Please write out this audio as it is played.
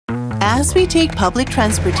as we take public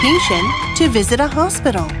transportation to visit a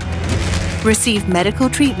hospital, receive medical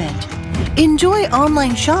treatment, enjoy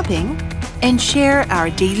online shopping, and share our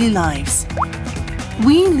daily lives.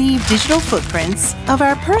 We leave digital footprints of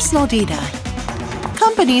our personal data.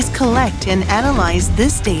 Companies collect and analyze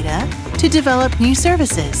this data to develop new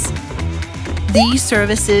services. These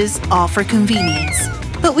services offer convenience,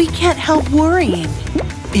 but we can't help worrying.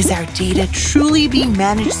 Is our data truly being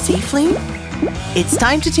managed safely? It's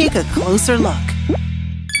time to take a closer look.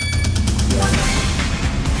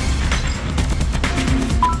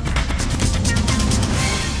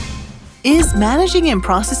 Is managing and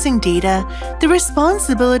processing data the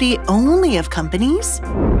responsibility only of companies?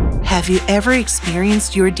 Have you ever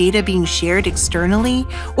experienced your data being shared externally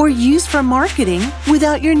or used for marketing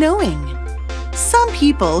without your knowing? Some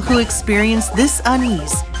people who experienced this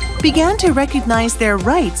unease began to recognize their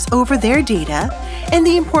rights over their data and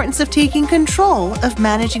the importance of taking control of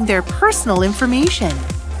managing their personal information.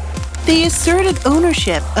 They asserted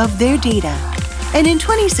ownership of their data, and in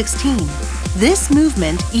 2016, this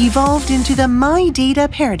movement evolved into the MyData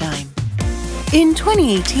paradigm. In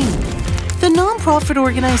 2018, the nonprofit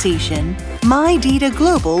organization MyData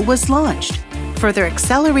Global was launched, further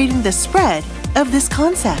accelerating the spread of this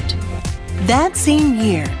concept. That same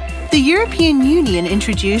year, the European Union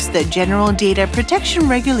introduced the General Data Protection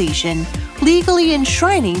Regulation, legally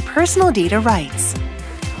enshrining personal data rights.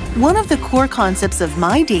 One of the core concepts of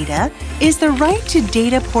MyData is the right to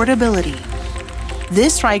data portability.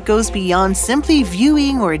 This right goes beyond simply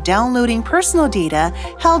viewing or downloading personal data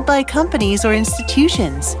held by companies or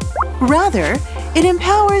institutions. Rather, it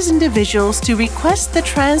empowers individuals to request the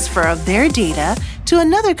transfer of their data to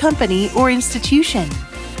another company or institution.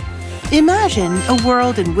 Imagine a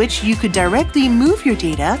world in which you could directly move your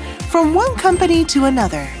data from one company to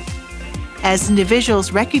another. As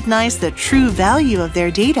individuals recognize the true value of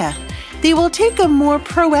their data, they will take a more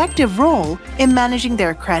proactive role in managing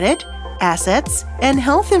their credit, assets, and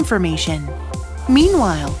health information.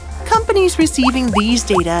 Meanwhile, companies receiving these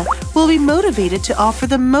data will be motivated to offer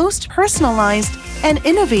the most personalized and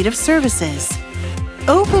innovative services.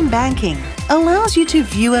 Open banking allows you to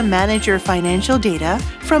view and manage your financial data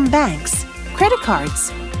from banks, credit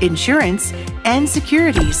cards, insurance, and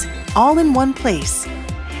securities all in one place.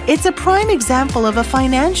 It's a prime example of a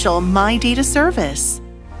financial MyData service.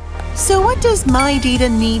 So what does MyData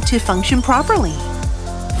need to function properly?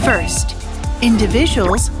 First,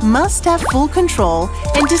 individuals must have full control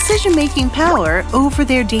and decision-making power over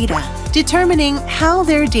their data, determining how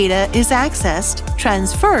their data is accessed,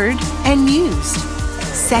 transferred, and used.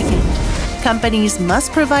 Second, companies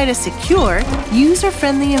must provide a secure,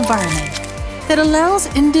 user-friendly environment that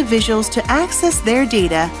allows individuals to access their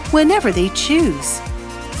data whenever they choose.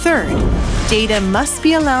 Third, data must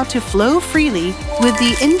be allowed to flow freely with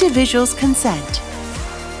the individual's consent.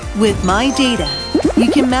 With MyData,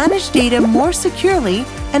 you can manage data more securely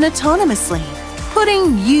and autonomously,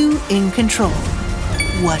 putting you in control.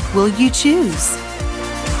 What will you choose?